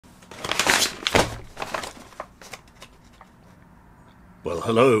Well,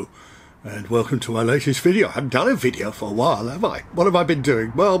 hello, and welcome to my latest video. I haven't done a video for a while, have I? What have I been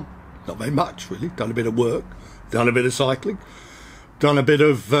doing? Well, not very much, really. Done a bit of work, done a bit of cycling, done a bit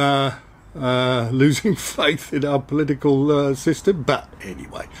of losing faith in our political system. But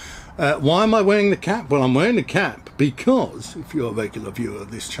anyway, why am I wearing the cap? Well, I'm wearing the cap because, if you're a regular viewer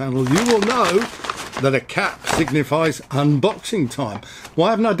of this channel, you will know that a cap signifies unboxing time.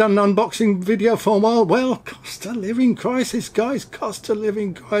 Why haven't I done an unboxing video for a while? Well, cost of living crisis, guys. Cost of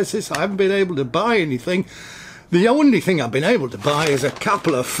living crisis. I haven't been able to buy anything. The only thing I've been able to buy is a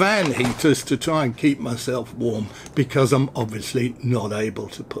couple of fan heaters to try and keep myself warm, because I'm obviously not able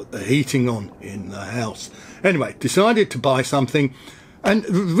to put the heating on in the house. Anyway, decided to buy something, and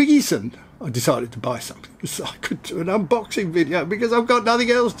the reason I decided to buy something so I could do an unboxing video, because I've got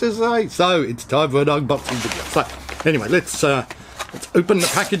nothing else to say. So it's time for an unboxing video. So anyway, let's open the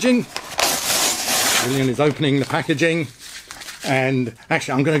packaging. Julian is opening the packaging, and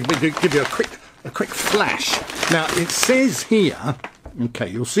actually I'm going to give you a quick flash. Now it says here, okay,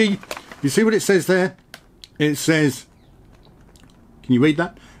 you see what it says there? It says, can you read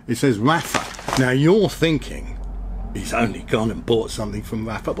that? It says Rapha. Now you're thinking, he's only gone and bought something from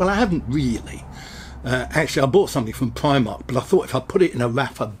Rapha. Well, I haven't really. Actually, I bought something from Primark, but I thought if I put it in a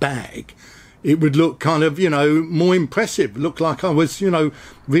Rapha bag, it would look kind of, more impressive. Look like I was,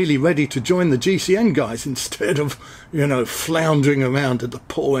 really ready to join the GCN guys instead of, floundering around at the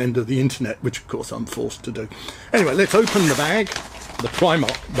poor end of the internet, which of course I'm forced to do. Anyway, let's open the bag, the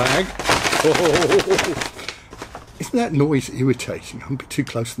Primark bag. Oh, isn't that noise irritating? I'm a bit too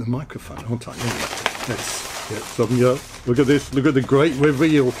close to the microphone, aren't I? Anyway, let's get some, look at this, look at the great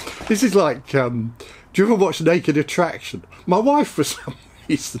reveal. This is like, do you ever watch Naked Attraction? My wife, for some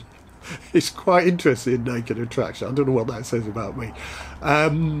reason, is quite interested in Naked Attraction. I don't know what that says about me.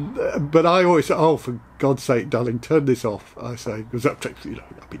 But I always say, oh, for God's sake, darling, turn this off. I say, because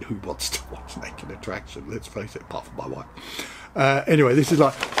who wants to watch Naked Attraction? Let's face it, apart from my wife. Anyway, this is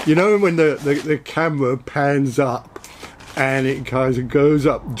like, when the camera pans up and it kind of goes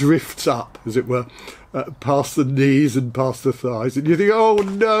up, drifts up, as it were, past the knees and past the thighs, and you think, oh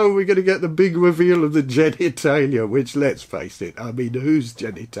no, we're going to get the big reveal of the genitalia, which, let's face it, I mean, whose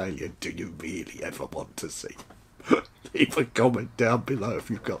genitalia do you really ever want to see? Leave a comment down below if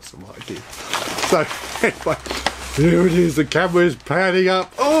you've got some ideas. So anyway, here it is, the camera is panning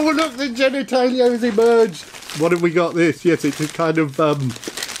up. Oh look, the genitalia has emerged. What have we got? This, yes, it's a kind of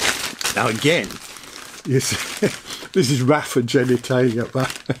now again, yes, this is Rapha genitalia.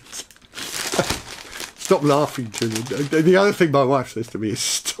 Stop laughing, Julian. The other thing my wife says to me is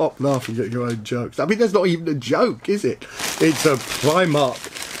stop laughing at your own jokes. I mean, that's not even a joke, is it? It's a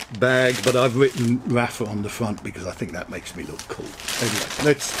Primark bag, but I've written Rapha on the front because I think that makes me look cool. Anyway,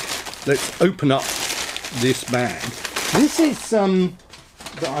 let's open up this bag. This is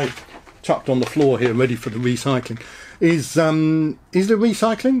that I chucked on the floor here, ready for the recycling. Is it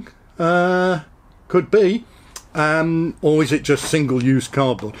recycling? Could be. Or is it just single-use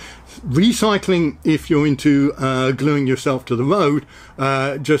cardboard? Recycling if you're into gluing yourself to the road,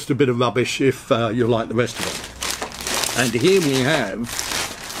 just a bit of rubbish if you're like the rest of us. And here we have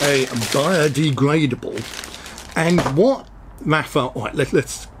a biodegradable. And what Rapha, all right,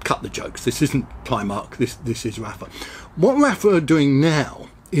 let's cut the jokes. This isn't Primark, this is Rapha. What Rapha are doing now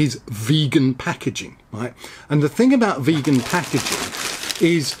is vegan packaging, right? And the thing about vegan packaging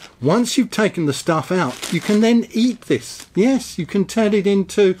is once you've taken the stuff out, you can then eat this. Yes, you can turn it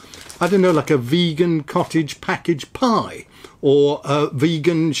into, I don't know, like a vegan cottage package pie, or a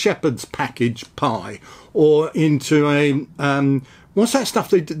vegan shepherd's package pie, or into a, what's that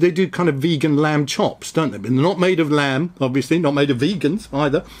stuff? They do kind of vegan lamb chops, don't they? But they're not made of lamb, obviously, not made of vegans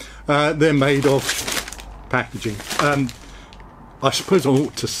either. They're made of packaging. I suppose I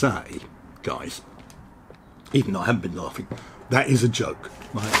ought to say, guys, even though I haven't been laughing, that is a joke,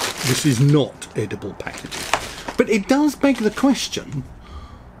 right? This is not edible packaging. But it does beg the question,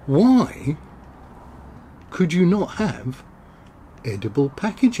 why could you not have edible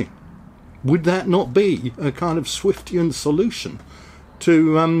packaging? Would that not be a kind of Swiftian solution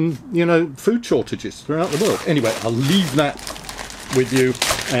to, food shortages throughout the world? Anyway, I'll leave that with you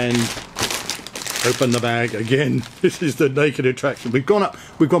and open the bag again. This is the Naked Attraction. We've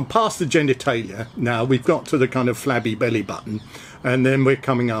gone past the genitalia. Now we've got to the kind of flabby belly button, and then we're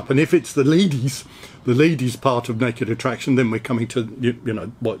coming up. And if it's the ladies part of Naked Attraction, then we're coming to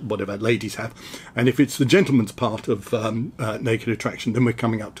whatever ladies have. And if it's the gentleman's part of Naked Attraction, then we're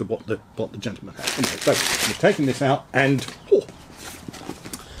coming up to what the gentleman has. Anyway, so we're taking this out, and do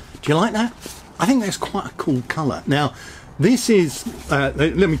you like that? I think that's quite a cool colour. Now, this is,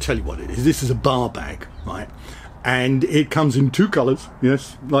 let me tell you what it is. This is a bar bag, right? And it comes in 2 colours,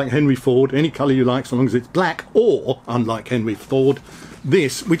 yes, like Henry Ford, any colour you like, so long as it's black, or, unlike Henry Ford,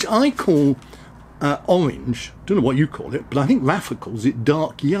 this, which I call orange. Don't know what you call it, but I think Rapha calls it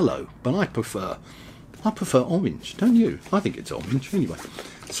dark yellow, but I prefer orange, don't you? I think it's orange, anyway.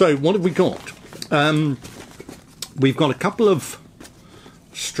 So, what have we got? We've got a couple of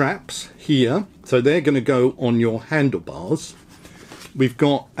straps here, so they're going to go on your handlebars. We've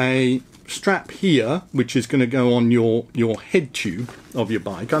got a strap here which is going to go on your head tube of your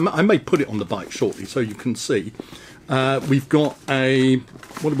bike. I may put it on the bike shortly so you can see. We've got a,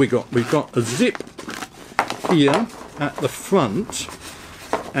 what have we got? We've got a zip here at the front,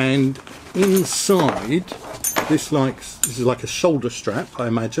 and inside this is like a shoulder strap, I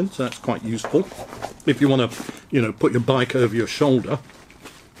imagine, so that's quite useful if you want to, you know, put your bike over your shoulder.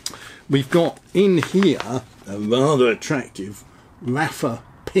 We've got in here a rather attractive Rapha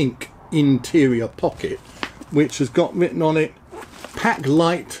pink interior pocket, which has got written on it, "Pack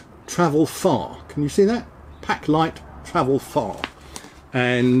light, travel far." Can you see that? Pack light, travel far.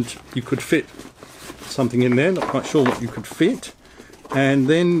 And you could fit something in there, not quite sure what you could fit. And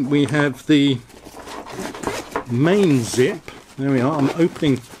then we have the main zip. There we are. I'm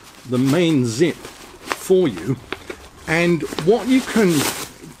opening the main zip for you. And what you can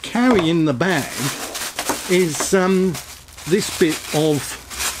carry in the bag is this bit of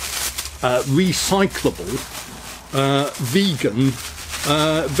recyclable, vegan,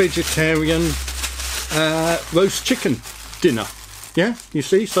 vegetarian roast chicken dinner. Yeah, you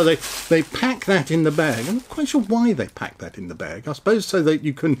see, so they pack that in the bag. I'm not quite sure why they pack that in the bag. I suppose so that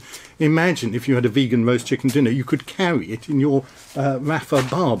you can imagine if you had a vegan roast chicken dinner, you could carry it in your Rapha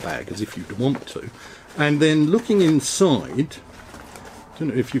Bar Bag as if you'd want to. And then looking inside, I don't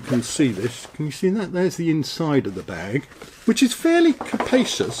know if you can see this. Can you see that? There's the inside of the bag, which is fairly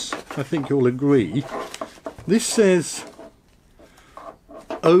capacious, I think you'll agree. This says,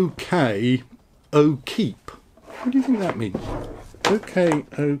 "OK, oh keep." What do you think that means? OK,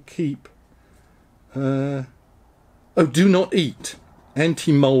 oh keep. Oh, do not eat.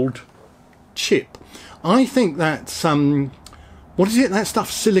 Anti-mold chip. I think that's, what is it? That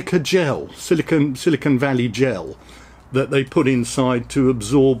stuff, silica gel, Silicon Valley gel, that they put inside to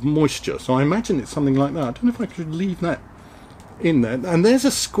absorb moisture. So I imagine it's something like that. I don't know if I could leave that in there. And there's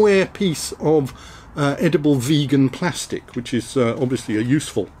a square piece of edible vegan plastic, which is obviously a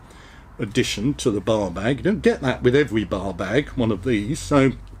useful addition to the bar bag. You don't get that with every bar bag, one of these.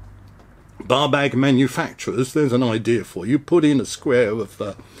 So bar bag manufacturers, there's an idea for you. Put in a square of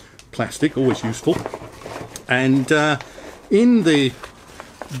plastic, always useful. And in the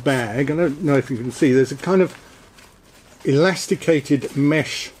bag, I don't know if you can see, there's a kind of elasticated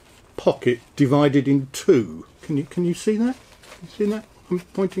mesh pocket divided in 2. Can you see that? Can you see that? I'm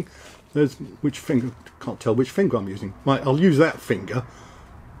pointing. There's which finger? Can't tell which finger I'm using. Right, I'll use that finger.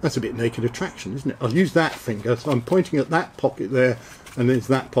 That's a bit naked attraction, isn't it? I'll use that finger. So I'm pointing at that pocket there, and there's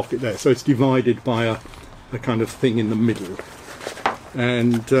that pocket there. So it's divided by a kind of thing in the middle.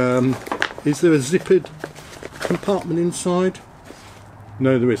 And is there a zippered compartment inside?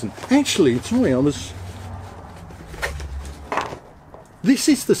 No, there isn't. Actually, sorry, this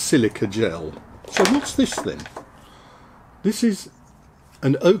is the silica gel. So what's this then? This is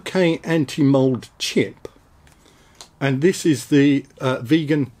an OK anti-mold chip, and this is the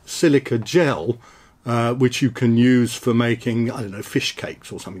vegan silica gel, which you can use for making, I don't know, fish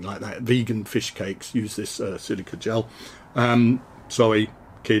cakes or something like that. Vegan fish cakes use this silica gel. Sorry,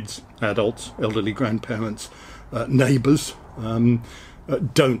 kids, adults, elderly grandparents, neighbours,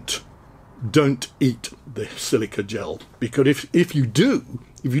 don't eat the silica gel, because if you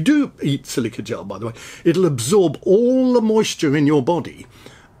do eat silica gel, by the way, it'll absorb all the moisture in your body,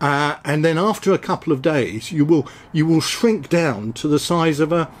 and then after a couple of days you will shrink down to the size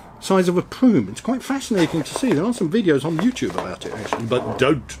of a prune. It's quite fascinating to see. There are some videos on YouTube about it actually, but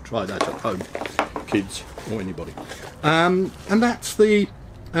don't try that at home, kids or anybody. And that's the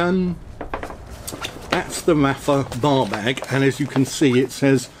Rapha Bar Bag, and as you can see it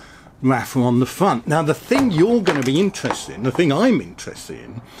says Rapha on the front. Now the thing you're going to be interested in, the thing I'm interested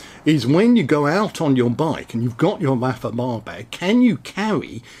in, is when you go out on your bike and you've got your Rapha Bar Bag, can you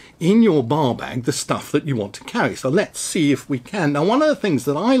carry in your bar bag the stuff that you want to carry? So let's see if we can. Now one of the things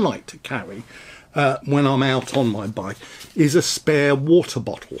that I like to carry when I'm out on my bike is a spare water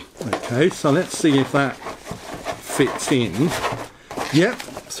bottle. Okay, so let's see if that fits in. Yep,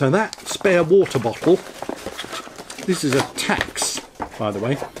 so that spare water bottle, this is a Tax, by the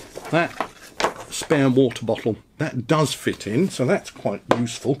way. That spare water bottle, that does fit in, so that's quite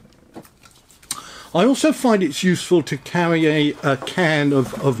useful. I also find it's useful to carry a can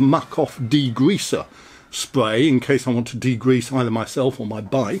of muck-off degreaser spray in case I want to degrease either myself or my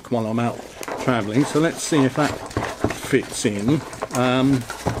bike while I'm out travelling. So let's see if that fits in.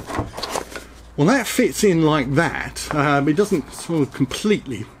 Well, that fits in like that. It doesn't sort of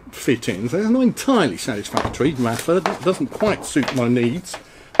completely fit in, so it's not entirely satisfactory. Rapha, that doesn't quite suit my needs.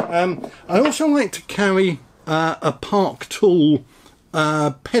 I also like to carry a Park Tool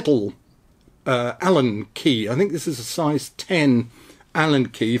pedal Allen key. I think this is a size 10 Allen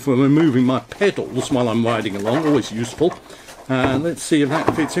key for removing my pedals while I'm riding along, always useful. Let's see if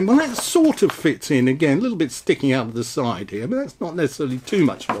that fits in. Well, that sort of fits in, again, a little bit sticking out of the side here, but that's not necessarily too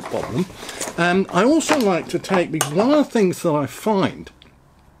much of a problem. I also like to take, because one of the things that I find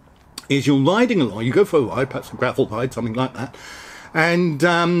is you're riding along, you go for a ride, perhaps a gravel ride, something like that, and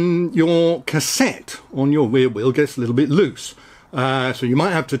your cassette on your rear wheel gets a little bit loose. So you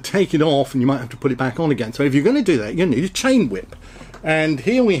might have to take it off and you might have to put it back on again. So if you're going to do that, you need a chain whip. And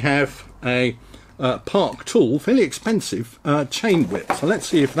here we have a Park Tool, fairly expensive chain whip. So let's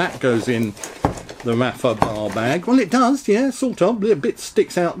see if that goes in the Rapha Bar Bag. Well, it does, yeah, sort of. A bit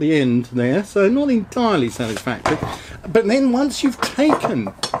sticks out the end there, so not entirely satisfactory. But then once you've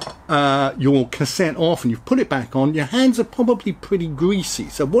taken your cassette off and you've put it back on, your hands are probably pretty greasy.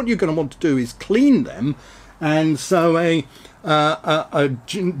 So what you're going to want to do is clean them. And so a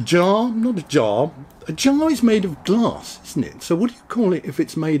jar is made of glass, isn't it? So what do you call it if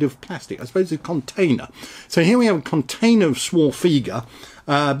it's made of plastic? I suppose it's a container. So here we have a container of Swarfiga.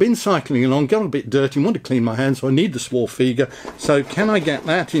 Been cycling along, got a bit dirty, want to clean my hands, so I need the Swarfiga. So can I get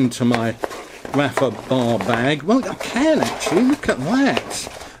that into my Rapha Bar Bag? Well, I can actually, look at that.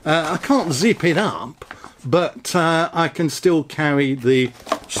 I can't zip it up, but I can still carry the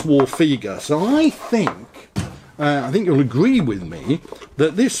Swarfiga. So I think you'll agree with me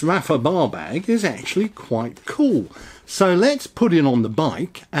that this Rapha Bar Bag is actually quite cool. So let's put it on the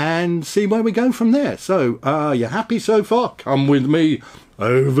bike and see where we go from there. So, you happy so far? Come with me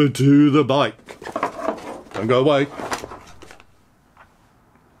over to the bike. Don't go away.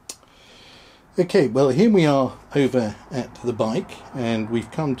 Okay, well, here we are over at the bike, and we've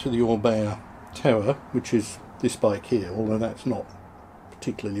come to the Orbea Terra, which is this bike here, although that's not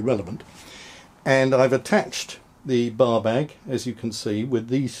particularly relevant. And I've attached the bar bag, as you can see, with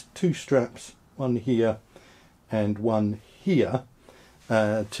these two straps, one here and one here,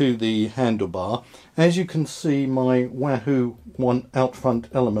 to the handlebar. As you can see, my Wahoo one out front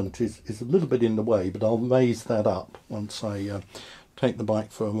element is a little bit in the way, but I'll raise that up once I take the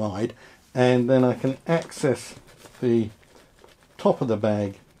bike for a ride, and then I can access the top of the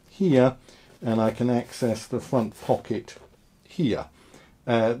bag here, and I can access the front pocket here.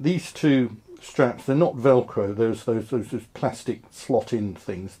 These two straps, they're not Velcro, those plastic slot-in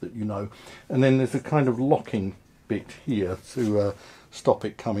things that you know, and then there's a kind of locking bit here to stop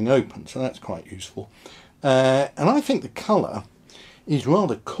it coming open, so that's quite useful. And I think the colour is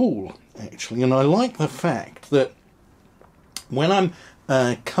rather cool, actually, and I like the fact that when I'm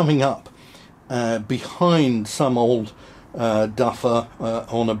coming up behind some old duffer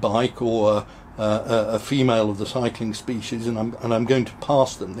on a bike, or a female of the cycling species, and I'm going to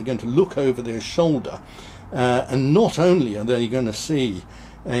pass them, they're going to look over their shoulder, and not only are they going to see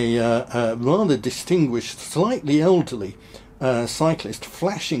a rather distinguished, slightly elderly cyclist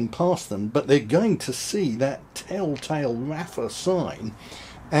flashing past them, but they're going to see that telltale Rapha sign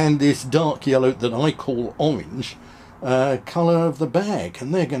and this dark yellow that I call orange colour of the bag,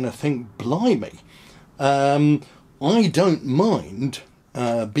 and they're going to think, blimey, I don't mind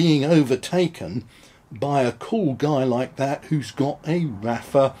being overtaken by a cool guy like that who's got a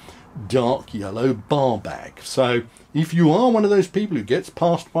Rapha dark yellow bar bag. So if you are one of those people who gets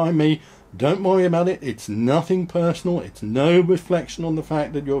passed by me, don't worry about it. It's nothing personal. It's no reflection on the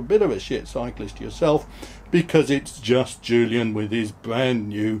fact that you're a bit of a shit cyclist yourself, because it's just Julian with his brand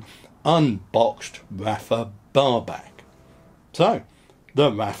new unboxed Rapha bar bag. So the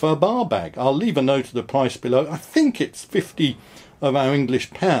Rapha Bar Bag, I'll leave a note of the price below. I think it's 50 of our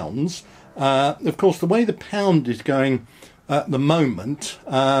English pounds. Of course, the way the pound is going at the moment,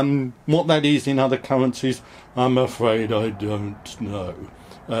 what that is in other currencies, I'm afraid I don't know.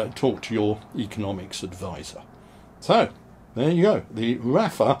 Talk to your economics advisor. So there you go, the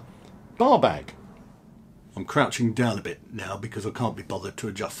Rapha Bar Bag. I'm crouching down a bit now because I can't be bothered to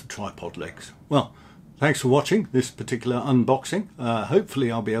adjust the tripod legs. Well, thanks for watching this particular unboxing.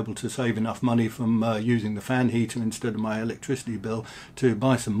 Hopefully I'll be able to save enough money from using the fan heater instead of my electricity bill to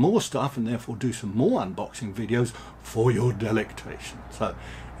buy some more stuff, and therefore do some more unboxing videos for your delectation. So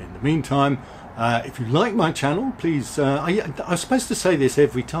In the meantime, if you like my channel, please, I was supposed to say this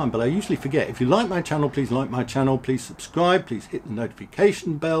every time, but I usually forget. If you like my channel, please like my channel, please subscribe, please hit the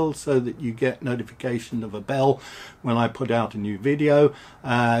notification bell so that you get notification of a bell when I put out a new video.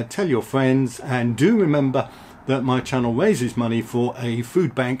 Tell your friends, and do remember that my channel raises money for a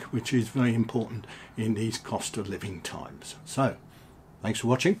food bank, which is very important in these cost of living times. So, thanks for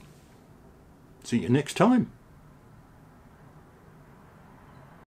watching. See you next time.